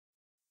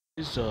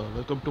Guys,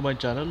 welcome to my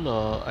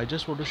channel. I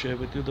just want to share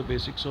with you the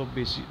basics of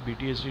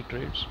BTSD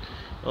trades.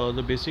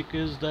 The basic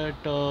is that,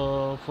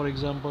 for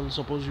example,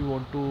 suppose you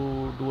want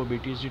to do a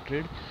BTSD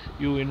trade,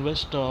 you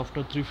invest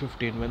after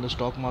 3:15 when the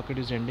stock market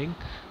is ending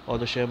or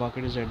the share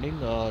market is ending.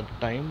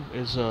 Time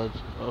is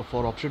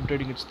for option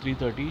trading it's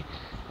 3:30,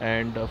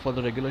 and for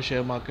the regular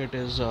share market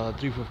is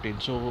 3:15.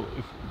 So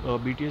if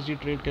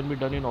BTSD trade can be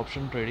done in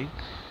option trading,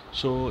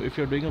 so if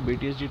you're doing a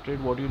BTSD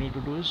trade, what you need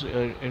to do is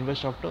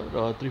invest after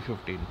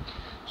 3:15.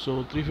 So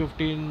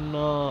 3:15,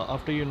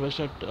 after you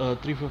invest at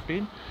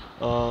 3:15,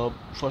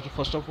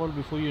 first of all,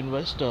 before you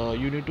invest,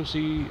 you need to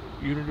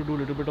do a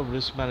little bit of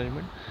risk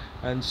management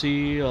and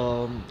see,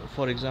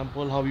 for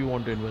example, how you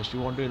want to invest.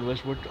 You want to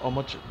invest with how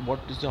much, what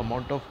is the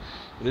amount of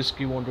risk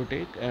you want to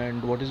take,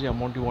 and what is the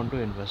amount you want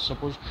to invest.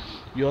 Suppose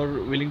you're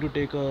willing to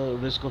take a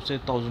risk of say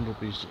 1,000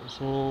 rupees,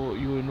 so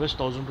you invest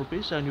 1,000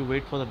 rupees and you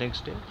wait for the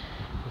next day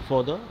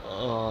for the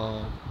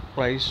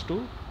price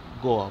to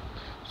go up.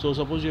 So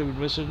suppose you have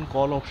invested in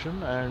call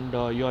option and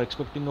you are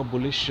expecting a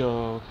bullish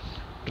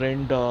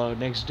trend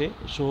next day.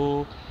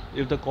 So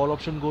if the call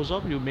option goes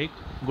up, you make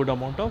good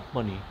amount of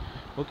money.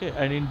 Okay,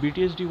 and in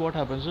BTSD what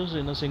happens is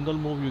in a single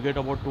move you get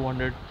about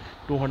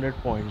 200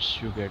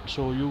 points you get.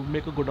 So you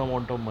make a good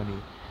amount of money.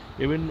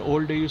 Even all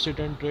day you sit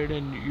and trade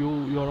and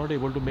you are not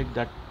able to make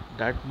that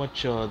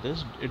much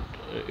this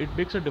it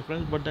makes a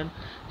difference, but then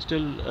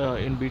still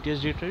in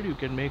BTSD trade you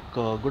can make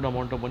good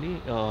amount of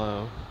money,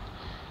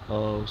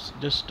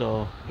 just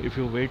if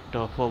you wait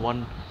for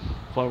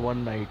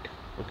one night.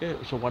 Okay,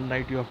 so one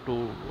night you have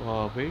to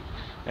wait,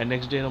 and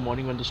next day in the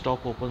morning when the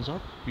stock opens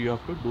up, you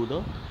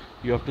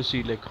have to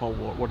see like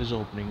what is the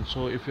opening.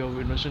 So if you have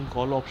invested in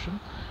call option,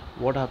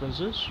 what happens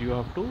is you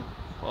have to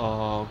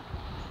uh,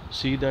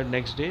 see that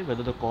next day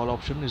whether the call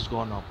option is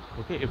gone up.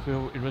 Okay, if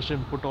you invest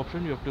in put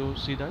option, you have to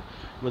see that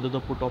whether the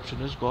put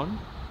option is gone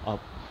up.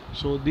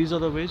 So these are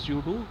the ways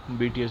you do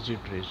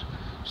BTSD trades.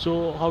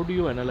 So how do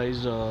you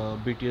analyze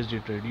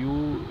BTSD trade?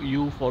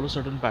 You follow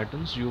certain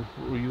patterns. You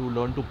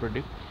learn to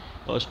predict.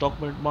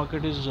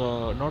 Market is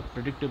not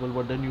predictable,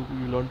 but then you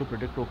learn to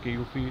predict. Okay,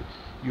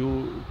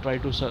 you try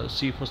to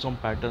see for some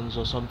patterns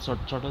or some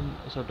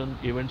certain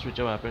events which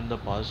have happened in the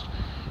past.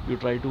 You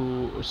try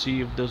to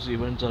see if those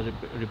events are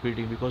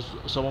repeating, because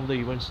some of the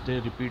events they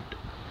repeat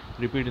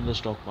in the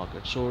stock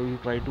market. So you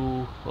try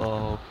to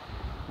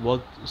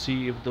work,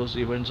 see if those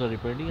events are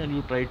repeating, and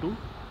you try to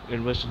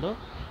invest in a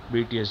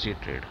BTSD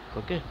trade.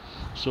 Okay,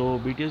 so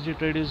BTSD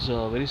trade is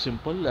very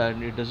simple,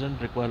 and it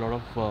doesn't require a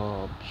lot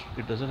of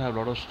it doesn't have a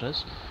lot of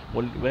stress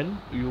when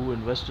you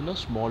invest in a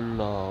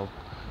small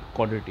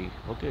quantity.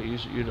 Okay, you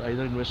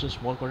either invest in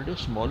small quantity or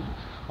small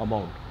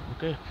amount.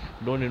 Okay,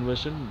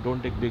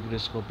 don't take big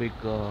risk or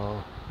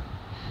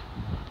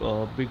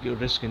big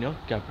risk in your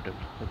capital.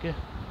 Okay,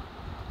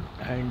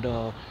 and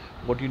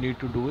what you need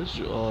to do is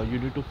you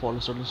need to follow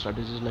certain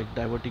strategies like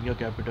diverting your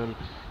capital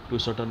to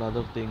certain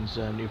other things,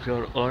 and if you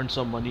have earned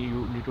some money,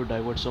 you need to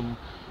divert some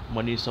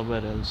money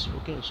somewhere else.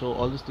 Okay, so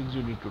all these things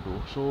you need to do.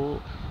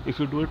 So if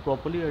you do it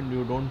properly and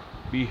you don't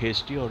be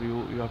hasty, or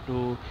you have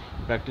to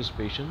practice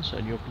patience,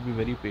 and you have to be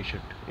very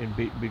patient in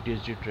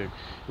BTSG trade,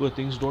 because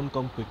things don't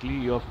come quickly.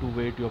 You have to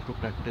wait, you have to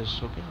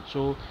practice. Okay,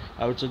 so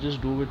I would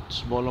suggest do with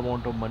small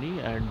amount of money,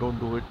 and don't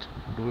do it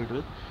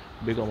with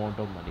big amount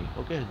of money.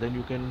 Okay, then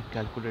you can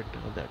calculate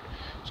that.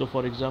 So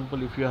for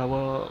example, if you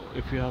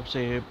have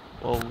say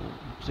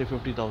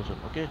 50,000.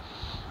 Okay,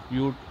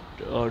 you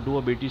do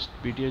a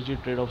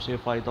BTSG trade of say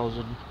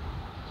 5,000.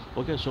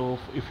 Okay, so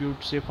if you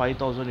say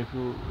 5,000, if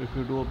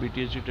you do a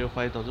BTSG trade of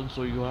 5,000,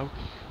 so you have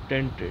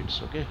 10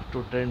 trades. Okay,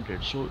 to 10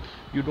 trades. So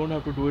you don't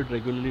have to do it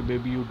regularly.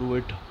 Maybe you do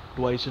it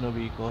twice in a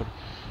week, or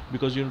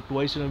because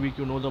twice in a week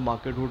the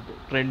market would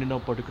trend in a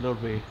particular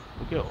way.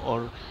 Okay,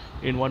 or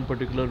in one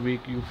particular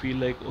week you feel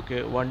like,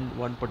 okay,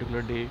 one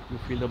particular day you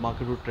feel the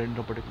market would trend in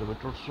a particular way.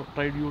 So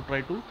try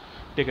to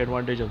take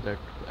advantage of that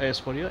as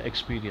per your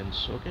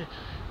experience. Okay,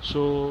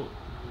 so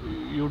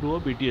you do a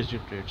BTSG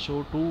trade.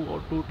 So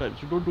two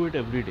times. You don't do it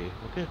every day.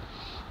 Okay,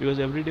 because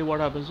every day what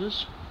happens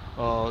is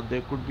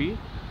there could be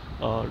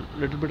a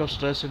little bit of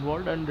stress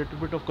involved, and little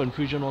bit of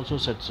confusion also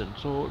sets in.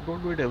 So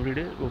don't do it every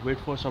day. Wait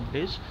for some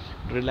days,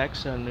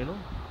 relax, and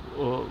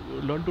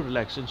learn to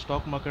relax in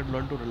stock market.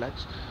 Learn to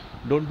relax.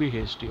 Don't be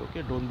hasty.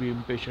 Okay, don't be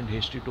impatient,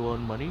 hasty to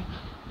earn money.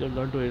 Just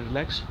learn to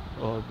relax.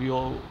 Be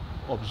all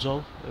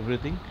observe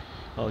everything.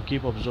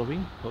 Keep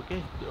observing.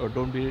 Okay,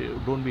 don't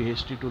be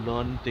hasty to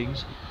learn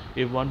things.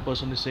 If one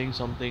person is saying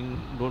something,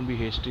 don't be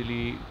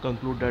hastily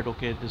conclude that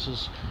okay, this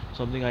is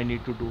something I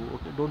need to do.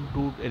 Okay, don't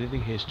do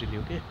anything hastily.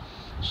 Okay,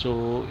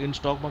 so in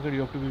stock market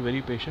you have to be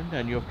very patient,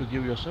 and you have to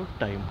give yourself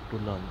time to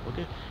learn.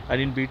 Okay,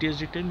 and in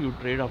BTSD 10 you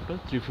trade after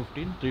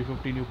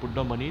 3:15 you put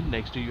the money in.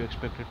 Next day you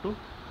expect it to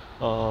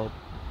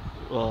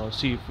uh,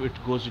 see if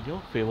it goes in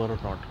your favor or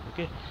not.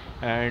 Okay,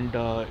 and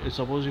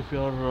suppose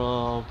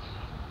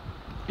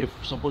if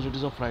suppose it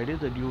is a Friday,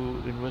 then you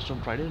invest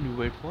on Friday and you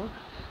wait for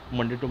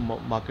Monday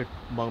market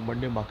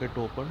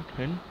to open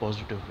in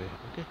positive way.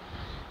 Okay,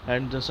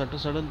 And the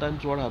certain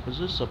times what happens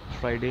is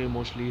Friday,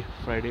 mostly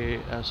Friday,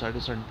 Saturday,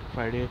 Sunday,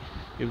 Friday,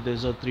 if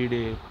there's a 3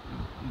 day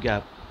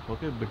gap,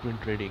 okay, between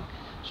trading,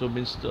 so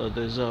means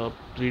there's a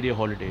 3 day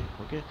holiday,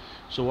 okay.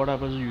 So what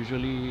happens is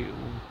usually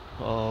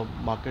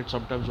market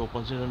sometimes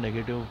opens in a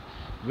negative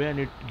way, and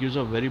it gives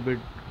a very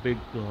big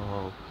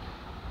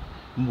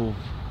move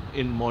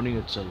in morning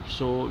itself.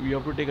 So you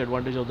have to take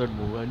advantage of that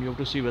move, and you have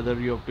to see whether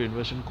you have to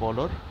invest in call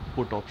or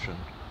put option.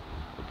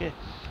 Okay,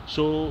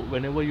 so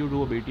whenever you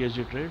do a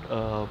BTSD trade,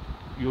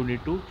 you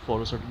need to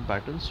follow certain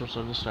patterns or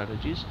certain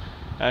strategies,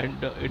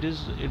 and it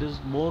is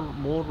more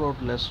or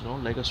less,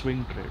 like a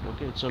swing trade.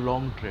 Okay, it's a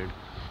long trade.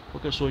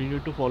 Okay, so you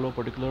need to follow a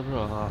particular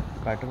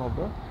pattern of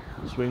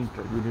the swing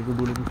trade. You need to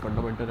do little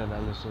fundamental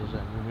analysis,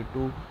 and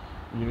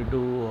you need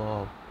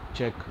to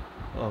check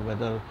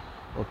whether,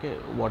 okay,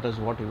 what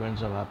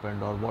events have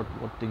happened, or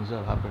what things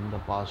have happened in the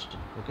past.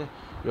 Okay,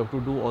 you have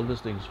to do all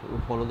these things,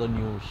 follow the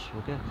news,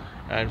 okay,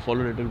 and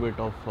follow a little bit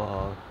of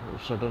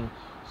certain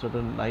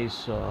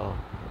nice,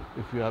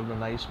 if you have the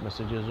nice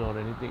messages or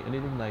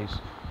anything nice,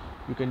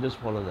 you can just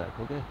follow that.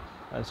 Okay,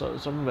 and so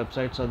certain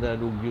websites are there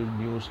who give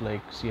news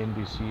like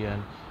CNBC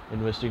and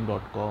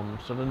investing.com.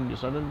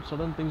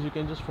 Certain things you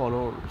can just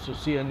follow, so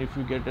see, and if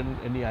you get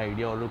any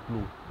idea or a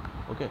clue.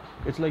 Okay,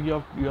 it's like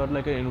you are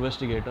like an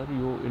investigator.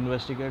 You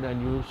investigate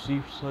and you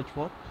search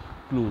for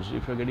clues.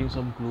 If you're getting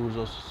some clues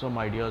or some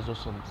ideas or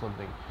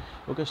something.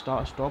 Okay,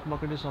 stock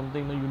market is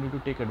something that you need to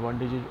take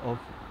advantage of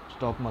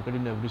stock market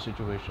in every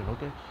situation.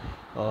 Okay,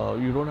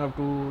 you don't have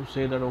to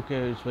say that,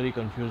 okay, it's very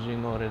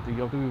confusing or anything.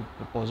 You have to be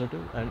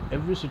positive, and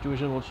every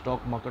situation what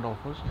stock market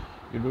offers,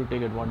 you need to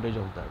take advantage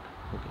of that.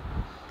 Okay,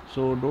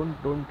 so don't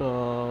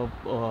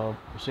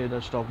say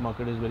that stock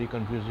market is very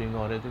confusing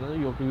or anything.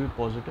 You have to be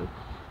positive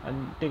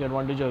and take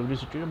advantage of every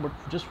situation, but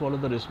just follow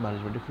the risk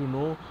management. If you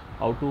know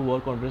how to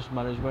work on risk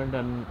management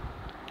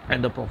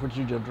and the profits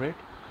you generate,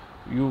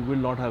 you will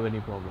not have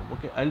any problem.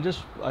 Okay, I'll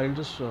just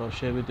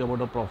share with you about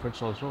the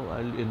profits also.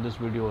 I'll in this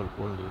video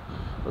only.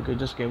 Okay,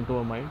 just came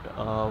to my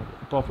mind.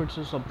 Profits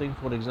is something,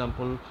 for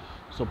example,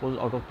 suppose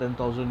out of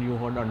 10,000 you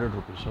earn 100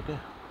 rupees. Okay,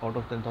 out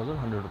of 10,000,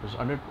 100 rupees,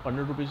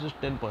 100 rupees is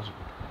 10%.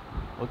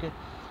 Okay,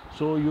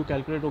 so you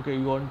calculate, okay,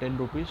 you earn 10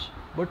 rupees,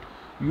 but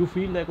you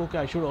feel like, okay,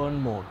 I should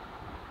earn more.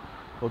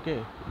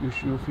 Okay,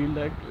 you feel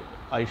that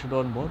I should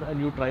earn more, and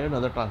you try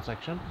another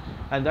transaction,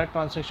 and that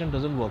transaction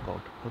doesn't work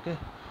out. Okay,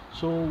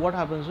 so what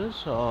happens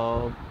is,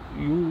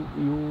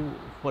 you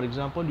for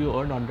example, you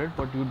earn 100,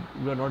 but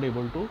you are not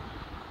able to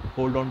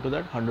hold on to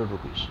that 100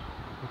 rupees.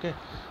 Okay,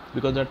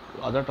 because that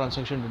other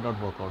transaction did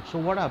not work out. So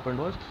what happened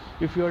was,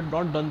 if you had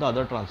not done the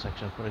other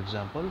transaction, for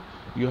example,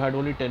 you had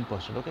only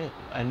 10%. Okay,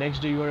 and next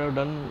day you have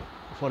done,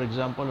 for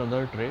example,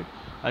 another trade,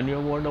 and you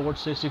have earned about,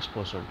 say,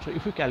 6%. So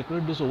if you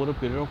calculate this over a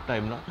period of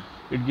time now,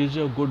 it gives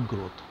you a good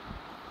growth.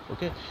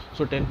 Okay,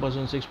 so 10%,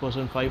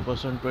 6%,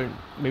 5%, 20,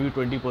 maybe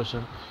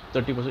 20%,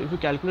 30%. If you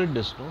calculate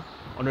this, no,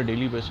 on a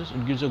daily basis,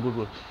 it gives a good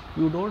growth.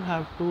 You don't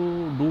have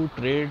to do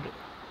trade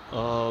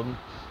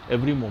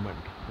every moment.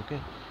 Okay,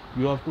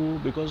 you have to,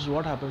 because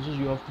what happens is,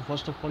 you have to,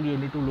 first of all, you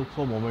need to look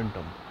for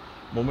momentum.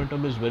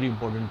 Momentum is very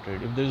important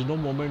trade. If there is no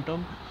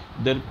momentum,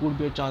 there could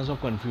be a chance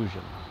of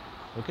confusion.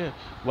 Okay,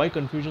 why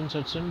confusion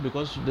sets in?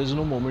 Because there is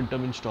no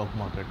momentum in stock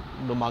market.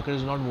 The market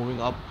is not moving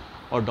up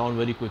or down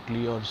very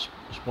quickly or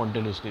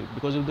spontaneously.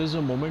 Because if there is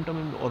a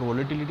momentum or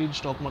volatility in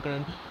stock market,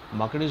 and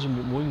market is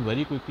moving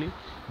very quickly,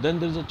 then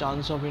there is a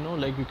chance of,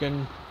 like, you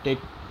can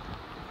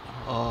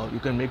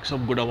make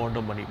some good amount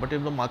of money. But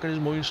if the market is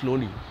moving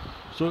slowly,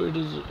 so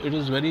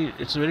it's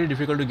very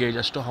difficult to gauge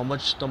as to how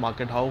much the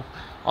market, how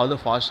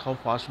fast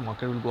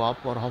market will go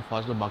up, or how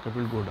fast the market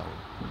will go down.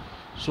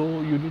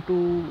 So you need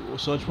to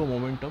search for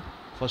momentum,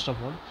 first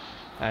of all,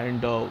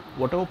 and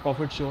whatever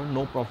profits you earn,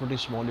 no profit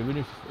is small. Even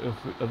if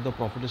the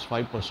profit is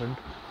 5%,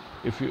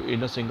 if you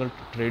in a single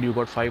trade you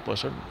got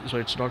 5%, so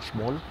it's not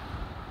small.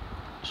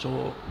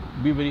 So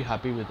be very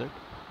happy with it.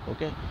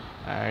 Okay,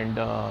 and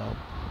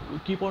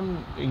keep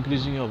on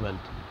increasing your wealth,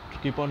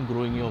 keep on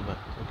growing your wealth.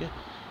 Okay,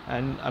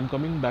 and I'm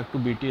coming back to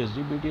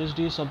BTSD.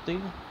 BTSD is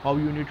something, how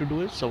you need to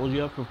do it. Suppose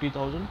you have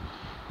 50,000,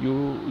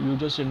 you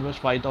just invest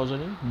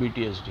 5,000 in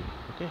BTSD.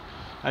 Okay,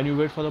 and you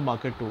wait for the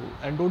market to,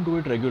 and don't do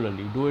it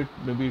regularly. Do it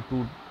maybe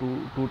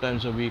two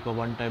times a week or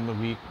one time a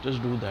week.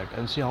 Just do that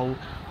and see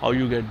how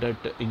you get that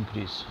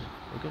increase.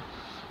 Okay,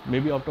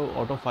 maybe out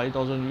of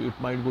 5,000, it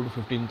might go to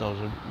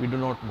 15,000. We do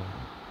not know.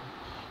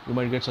 You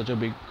might get such a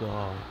big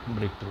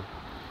breakthrough.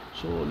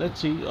 So let's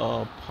see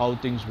how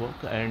things work,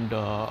 and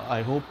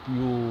I hope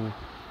you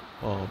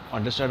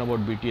understand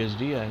about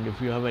BTSD. And if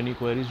you have any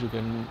queries, you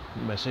can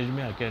message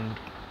me. I can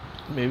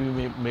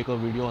maybe make a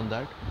video on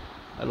that.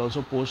 I'll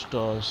also post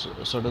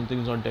certain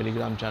things on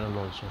Telegram channel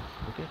also.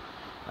 Okay,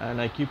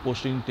 and I keep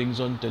posting things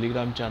on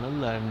Telegram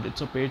channel, and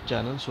it's a paid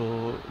channel,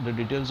 so the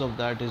details of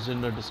that is in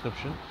the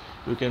description.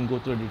 You can go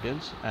through the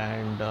details,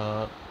 and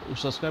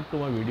subscribe to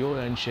my video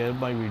and share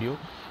my video,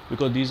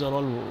 because these are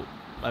all,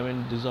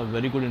 these are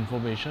very good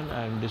information,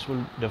 and this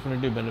will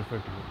definitely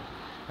benefit you,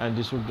 and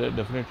this will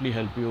definitely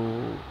help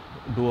you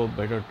do a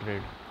better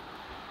trade.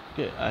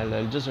 Okay,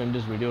 I'll just end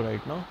this video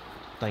right now.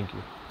 Thank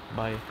you.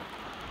 Bye.